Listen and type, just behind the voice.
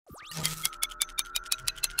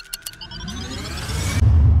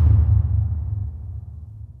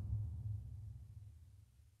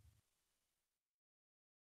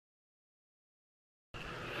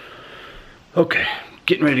Okay,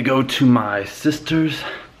 getting ready to go to my sister's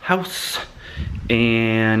house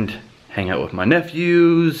and hang out with my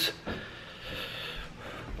nephews.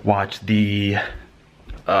 Watch the,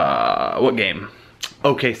 what game?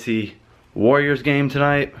 OKC Warriors game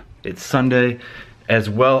tonight. It's Sunday. As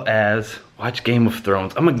well as watch Game of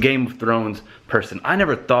Thrones. I'm a Game of Thrones person. I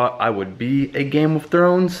never thought I would be a Game of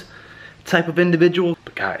Thrones type of individual.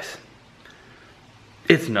 But guys,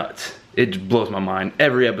 it's nuts. It just blows my mind.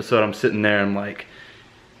 Every episode I'm sitting there, I'm like,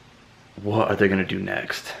 what are they gonna do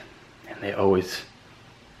next? And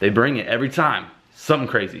they bring it every time. Something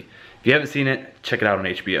crazy. If you haven't seen it, check it out on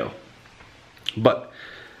HBO. But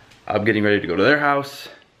I'm getting ready to go to their house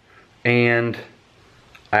and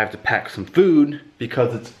I have to pack some food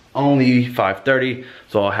because it's only 5:30,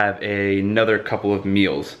 so I'll have another couple of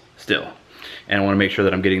meals still. And I wanna make sure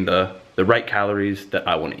that I'm getting the right calories that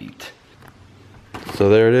I wanna eat. So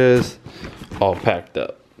there it is, all packed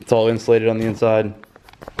up. It's all insulated on the inside.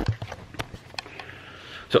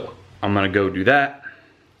 So I'm gonna go do that.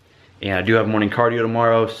 And I do have morning cardio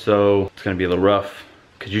tomorrow, so it's gonna be a little rough.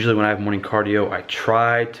 Because usually when I have morning cardio, I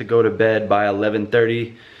try to go to bed by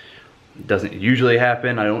 11:30. It doesn't usually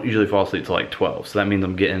happen. I don't usually fall asleep till like 12. So that means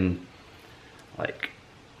I'm getting like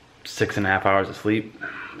 6.5 hours of sleep.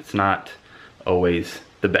 It's not always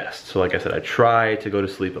the best. So like I said, I try to go to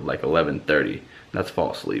sleep at like 11:30. That's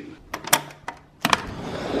fall asleep.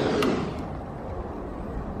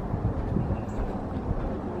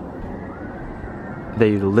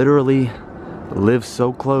 They literally live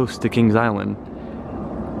so close to Kings Island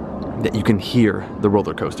that you can hear the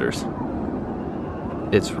roller coasters.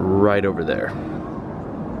 It's right over there.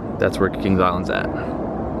 That's where Kings Island's at.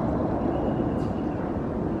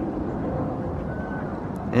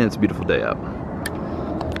 And it's a beautiful day out.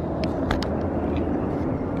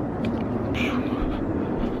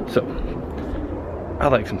 So, I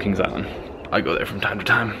like some Kings Island. I go there from time to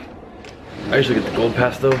time. I usually get the Gold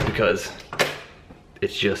Pass though because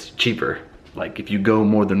it's just cheaper. Like if you go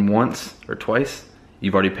more than once or twice,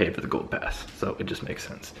 you've already paid for the Gold Pass. So it just makes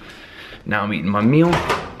sense. Now I'm eating my meal.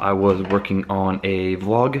 I was working on a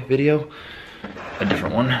vlog video, a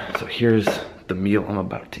different one. So here's the meal I'm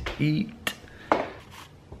about to eat.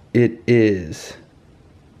 It is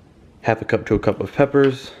 1/2 cup to a cup of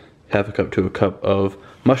peppers, 1/2 cup to a cup of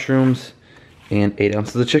mushrooms, and 8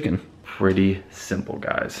 ounces of chicken. Pretty simple,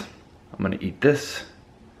 guys. I'm gonna eat this,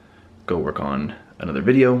 go work on another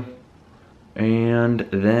video, and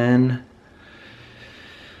then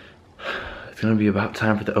it's gonna be about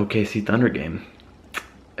time for the OKC Thunder game,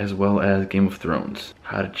 as well as Game of Thrones.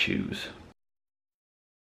 How to choose.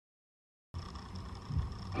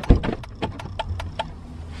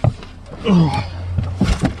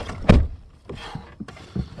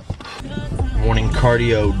 Morning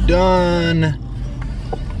cardio done.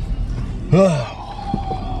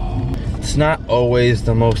 It's not always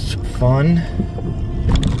the most fun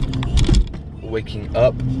waking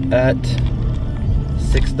up at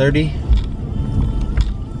 6:30,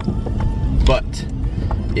 but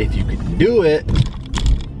if you can do it,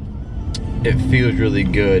 it feels really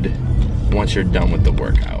good once you're done with the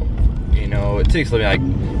workout. You know, it takes like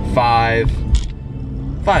 5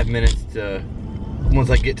 minutes to, once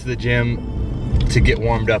I get to the gym, to get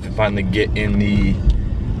warmed up and finally get in the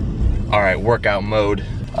workout mode.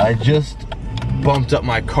 I just bumped up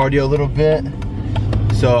my cardio a little bit,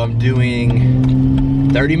 so I'm doing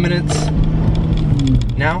 30 minutes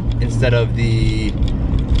now instead of the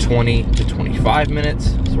 20 to 25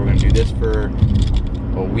 minutes. So we're gonna do this for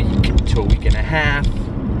a week to a week and a half,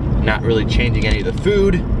 not really changing any of the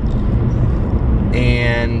food,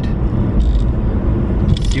 and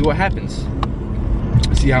see what happens.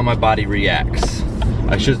 See how my body reacts.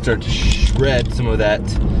 I should start to shred some of that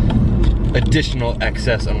additional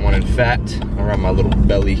excess unwanted fat around my little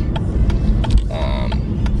belly.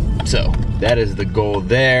 So that is the goal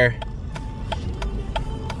there.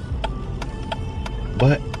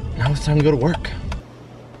 But now it's time to go to work.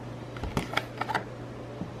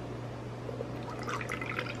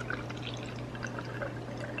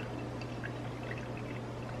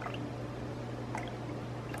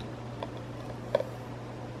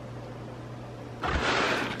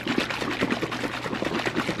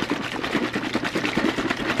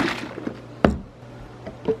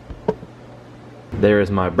 There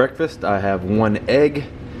is my breakfast. I have 1 egg,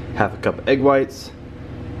 1/2 cup of egg whites,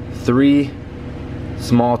 3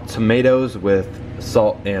 small tomatoes with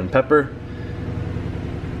salt and pepper,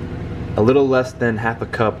 a little less than 1/2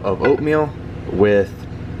 cup of oatmeal with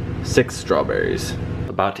 6 strawberries.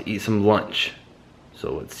 About to eat some lunch,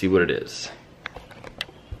 so let's see what it is.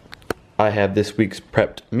 I have this week's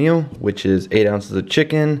prepped meal, which is 8 ounces of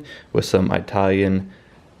chicken with some Italian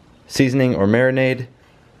seasoning or marinade,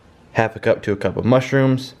 half a cup to a cup of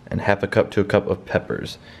mushrooms, and half a cup to a cup of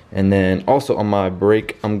peppers. And then also on my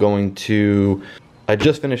break, I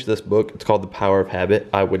just finished this book. It's called The Power of Habit.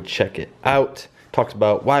 I would check it out. Talks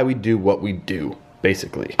about why we do what we do,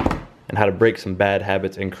 basically, and how to break some bad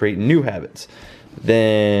habits and create new habits.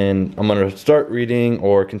 Then I'm gonna start reading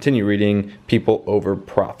or continue reading People Over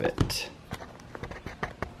Profit.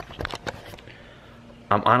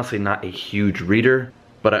 I'm honestly not a huge reader,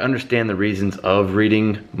 but I understand the reasons of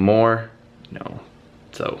reading more.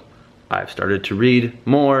 So I've started to read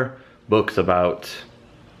more books about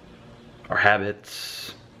our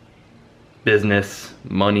habits, business,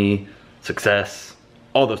 money, success,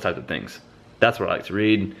 all those types of things. That's what I like to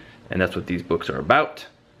read, and that's what these books are about.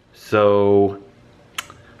 So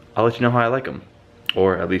I'll let you know how I like them,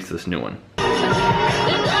 or at least this new one.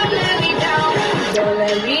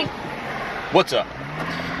 What's up?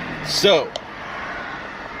 So,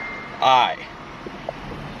 I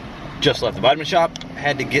just left the vitamin shop,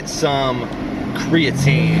 had to get some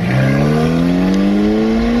creatine.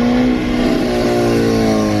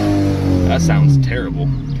 That sounds terrible.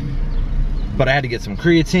 But I had to get some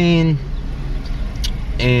creatine,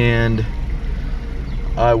 and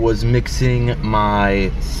I was mixing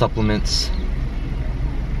my supplements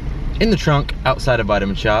in the trunk outside of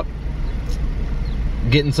Vitamin Shop,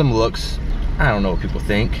 getting some looks. I don't know what people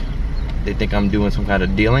think. They think I'm doing some kind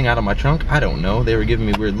of dealing out of my trunk. I don't know. They were giving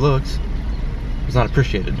me weird looks. It was not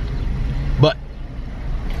appreciated. But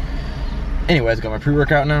anyways, I got my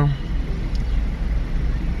pre-workout now.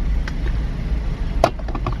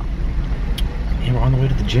 And we're on the way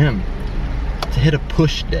to the gym to hit a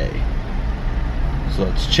push day. So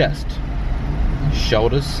it's chest,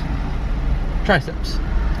 shoulders, triceps,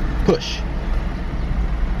 push.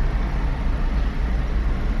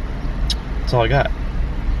 That's all I got.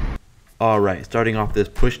 Alright, starting off this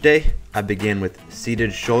push day, I began with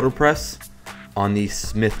seated shoulder press on the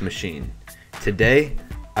Smith machine. Today,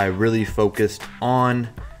 I really focused on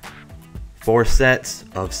 4 sets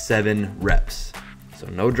of 7 reps. So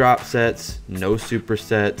no drop sets, no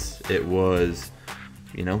supersets. It was,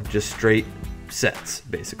 just straight sets,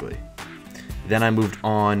 basically. Then I moved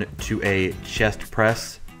on to a chest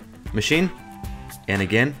press machine. And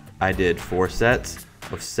again, I did 4 sets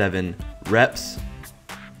of 7 reps.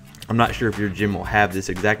 I'm not sure if your gym will have this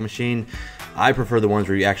exact machine. I prefer the ones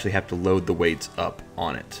where you actually have to load the weights up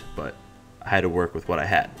on it, but I had to work with what I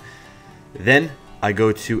had. Then I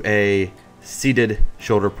go to a seated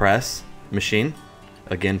shoulder press machine.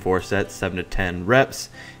 Again, 4 sets, 7 to 10 reps.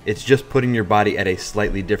 It's just putting your body at a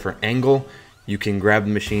slightly different angle. You can grab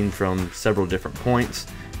the machine from several different points,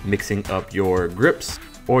 mixing up your grips,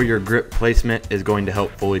 or your grip placement is going to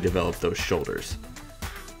help fully develop those shoulders.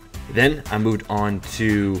 Then I moved on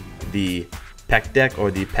to the pec deck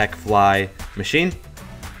or the pec fly machine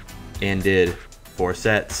and did 4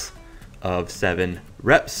 sets of 7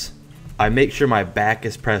 reps. I make sure my back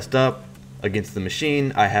is pressed up against the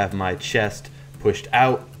machine. I have my chest pushed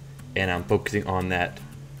out and I'm focusing on that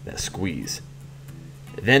squeeze.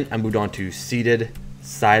 Then I moved on to seated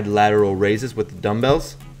side lateral raises with the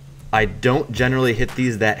dumbbells. I don't generally hit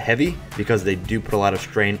these that heavy because they do put a lot of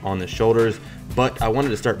strain on the shoulders, but I wanted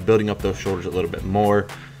to start building up those shoulders a little bit more,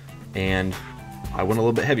 and I went a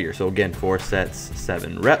little bit heavier. So again, 4 sets,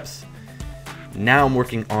 7 reps. Now I'm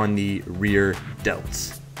working on the rear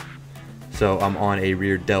delts. So I'm on a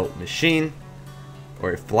rear delt machine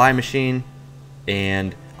or a fly machine,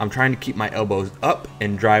 and I'm trying to keep my elbows up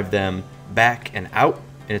and drive them back and out,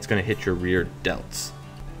 and it's gonna hit your rear delts.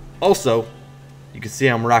 Also, you can see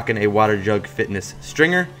I'm rocking a Water Jug Fitness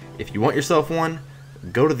stringer. If you want yourself one,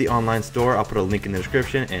 go to the online store. I'll put a link in the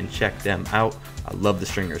description and check them out. I love the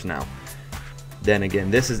stringers now. Then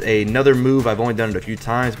again, this is another move. I've only done it a few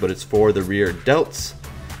times, but it's for the rear delts.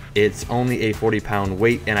 It's only a 40-pound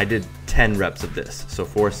weight, and I did 10 reps of this. So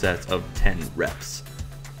 4 sets of 10 reps.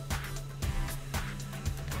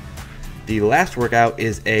 The last workout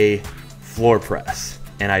is a floor press,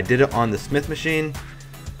 and I did it on the Smith machine.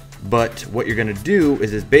 But what you're gonna do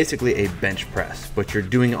is basically a bench press, but you're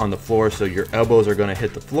doing it on the floor, so your elbows are gonna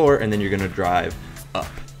hit the floor and then you're gonna drive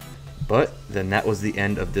up. But then that was the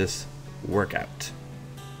end of this workout.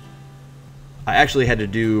 I actually had to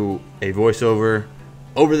do a voiceover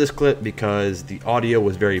over this clip because the audio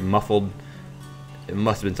was very muffled. It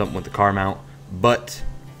must have been something with the car mount, but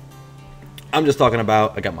I'm just talking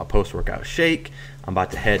about, I got my post-workout shake. I'm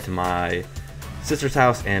about to head to my sister's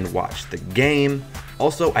house and watch the game.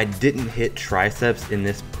 Also, I didn't hit triceps in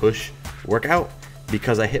this push workout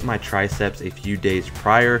because I hit my triceps a few days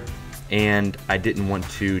prior and I didn't want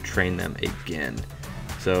to train them again.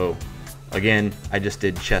 So again, I just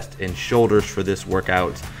did chest and shoulders for this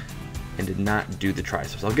workout and did not do the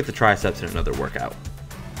triceps. I'll get the triceps in another workout.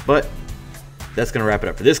 But that's gonna wrap it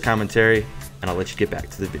up for this commentary, and I'll let you get back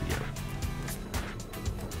to the video.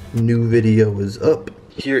 New video is up.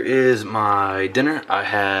 Here is my dinner. I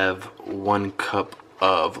have 1 cup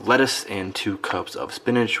of lettuce and 2 cups of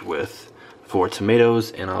spinach with 4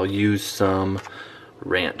 tomatoes, and I'll use some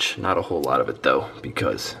ranch. Not a whole lot of it though,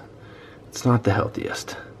 because it's not the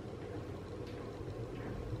healthiest.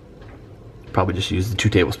 Probably just use the 2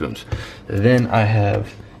 tablespoons. Then I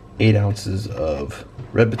have 8 ounces of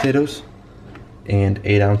red potatoes and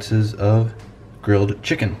 8 ounces of grilled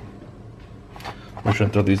chicken. I'm just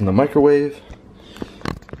gonna throw these in the microwave,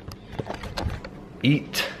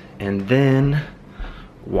 eat, and then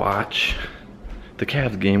watch the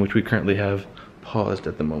Cavs game, which we currently have paused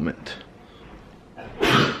at the moment.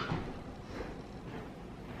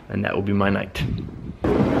 And that will be my night.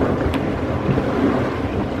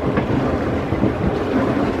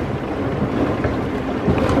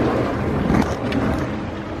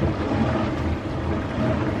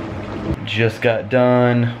 Just got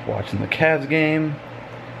done watching the Cavs game.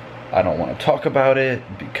 I don't want to talk about it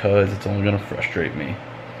because it's only going to frustrate me.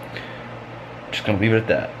 Just going to leave it at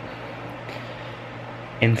that.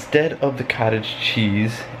 Instead of the cottage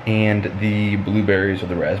cheese and the blueberries or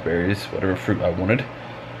the raspberries, whatever fruit I wanted,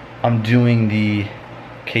 I'm doing the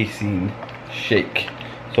casein shake.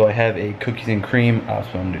 So I have a cookies and cream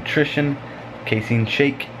Optimum Nutrition casein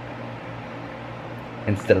shake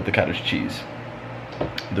instead of the cottage cheese.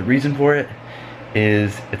 The reason for it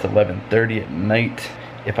is it's 11:30 at night.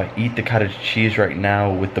 If I eat the cottage cheese right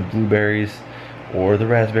now with the blueberries or the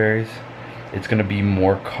raspberries, it's gonna be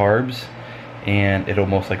more carbs and it'll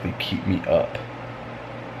most likely keep me up.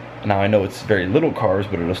 Now I know it's very little carbs,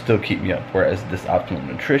 but it'll still keep me up, whereas this Optimum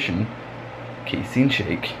Nutrition casein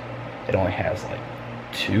shake, it only has like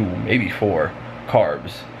 2, maybe 4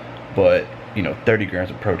 carbs, but you know, 30 grams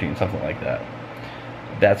of protein, something like that.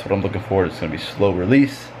 That's what I'm looking for. It's going to be slow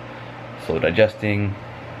release, slow digesting,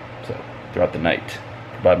 so throughout the night,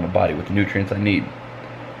 provide my body with the nutrients I need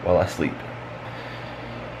while I sleep.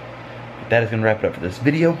 But that is going to wrap it up for this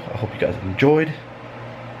video. I hope you guys enjoyed.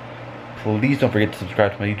 Please don't forget to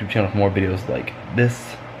subscribe to my YouTube channel for more videos like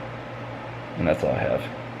this. And that's all I have.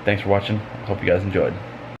 Thanks for watching. I hope you guys enjoyed.